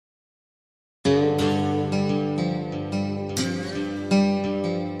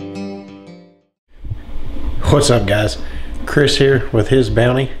What's up, guys? Chris here with his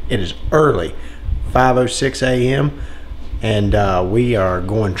bounty. It is early, 5:06 a.m. and we are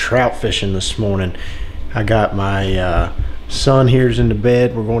going trout fishing this morning. I got my son here's in the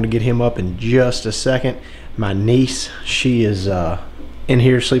bed. We're going to get him up in just a second. My niece, she is in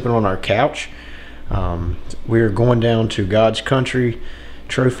here sleeping on our couch. We're going down to God's Country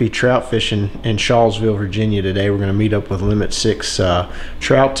Trophy trout fishing in Shawsville, Virginia today. We're going to meet up with Limit 6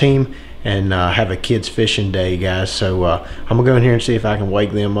 Trout Team and have a kids fishing day, guys. So I'm gonna go in here and see if I can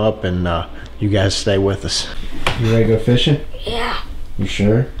wake them up, and you guys stay with us. You ready to go fishing? Yeah. You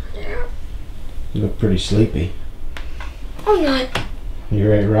sure? Yeah. You look pretty sleepy. I'm not. You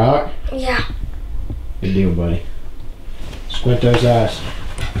ready to rock? Yeah. Good deal, buddy. Squint those eyes.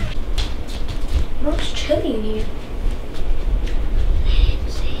 Looks chilly in here.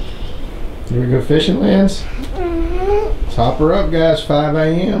 You ready to go fishing, Lance? Let's hop her up, guys. 5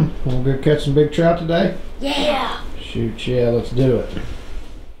 a.m. We'll go catch some big trout today? Yeah. Shoot, yeah, let's do it.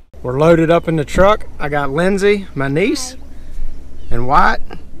 We're loaded up in the truck. I got Lindsay, my niece, and Wyatt,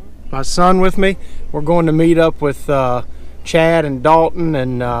 my son, with me. We're going to meet up with Chad and Dalton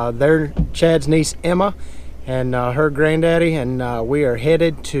and their Chad's niece Emma and her granddaddy, and we are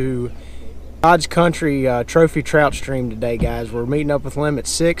headed to God's Country Trophy Trout Stream today, guys. We're meeting up with Limit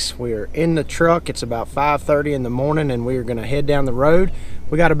 6. We're in the truck. It's about 5:30 in the morning, and we are going to head down the road.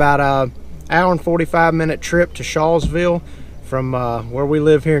 We got about an hour and 45-minute trip to Shawsville from where we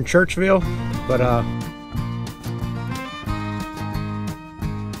live here in Churchville. But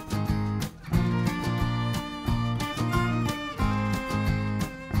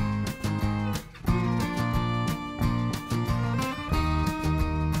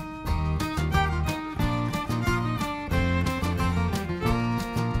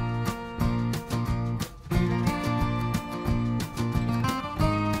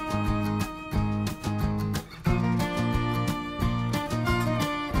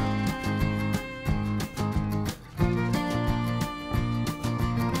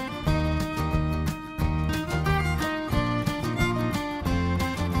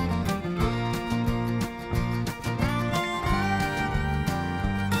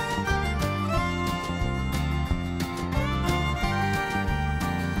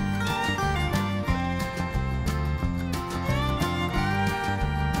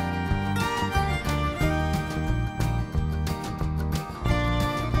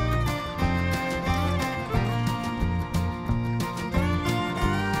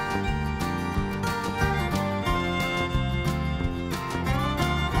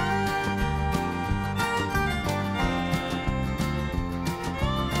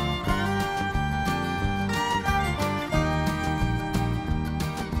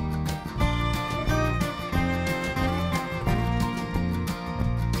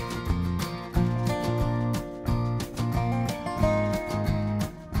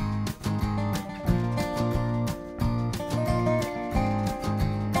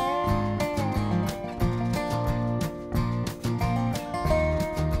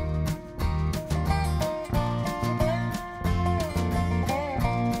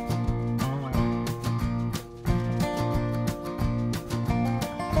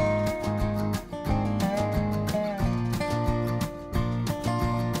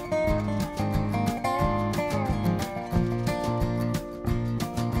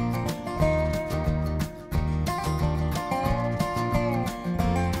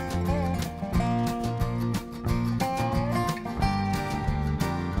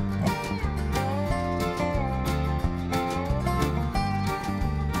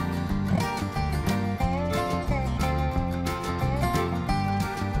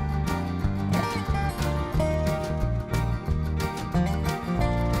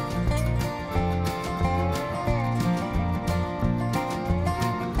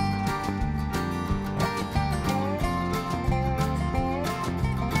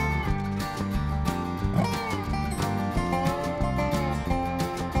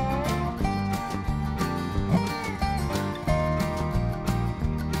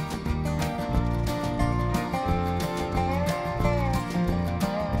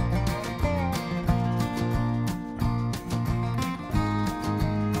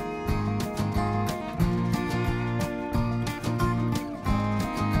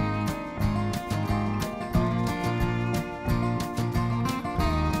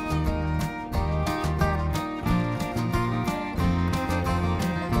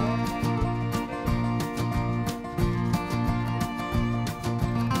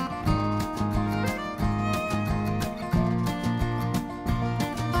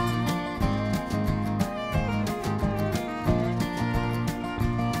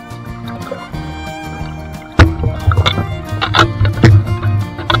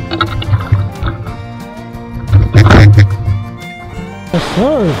Yes,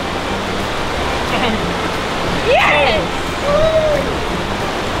 sir. Yes!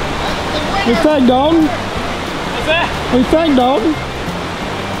 What do you think, Dalton? What's that? What do you think, Dalton?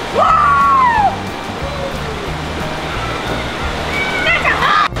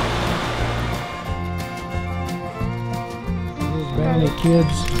 Here's Bounty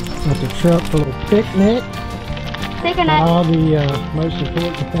kids at the truck for a little picnic. All the most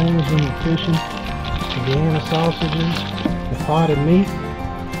important things when you're fishing: the Vienna sausages, the potted meat,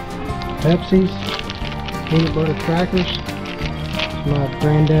 Pepsis, peanut butter crackers. My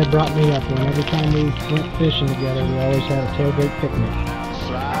granddad brought me up one. Every time we went fishing together, we always had a tailgate picnic.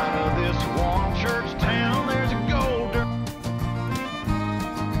 Side of this warm church town, there's a golden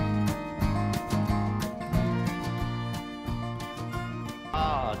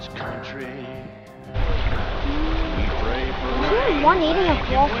God's country. We pray for Isn't one eating a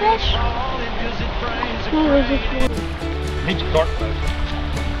crawfish? No, is it one? Needs a carp boat.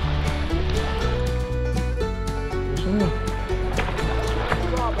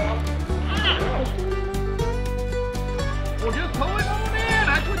 Well, just pull it on in.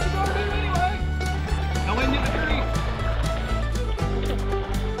 That's what you're gonna do anyway. Go into the tree.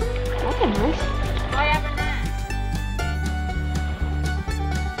 That's a nice.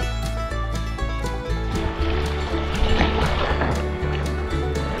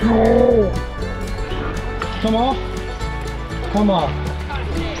 Oh. Come off. Come off.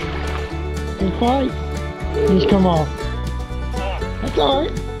 Good fight. Just come off. That's all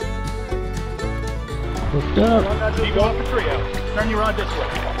right. Hooked up. You go up the tree out. Turn your rod this way.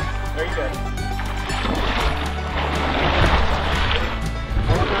 There you go.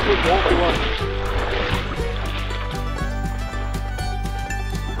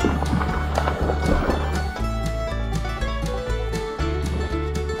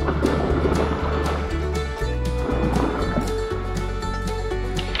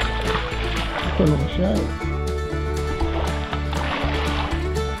 Put on a show.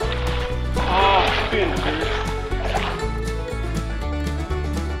 Oh, spin, dude.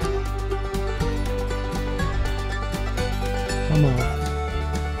 Come on.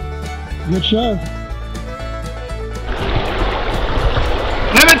 Good show.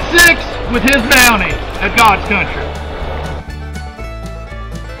 Limit 6 with his bounty at God's country.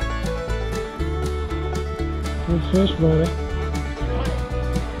 Good fish, buddy.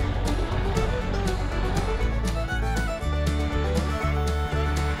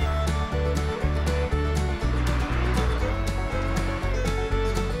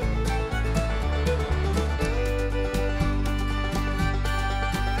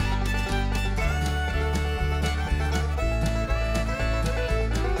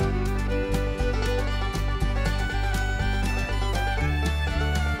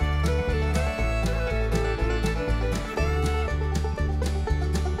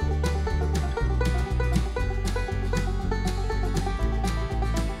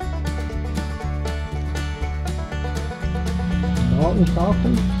 Dalton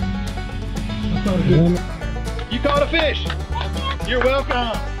talking. You caught a fish. You're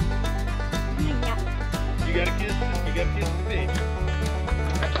welcome. You got a kiss. You got a kiss the fish.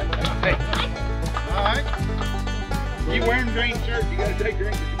 Hey. All right. You wearing green shirt? You got to take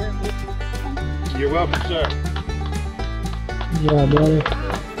green. You wearing blue? You're welcome, sir. Yeah, buddy.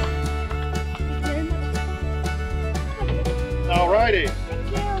 All righty.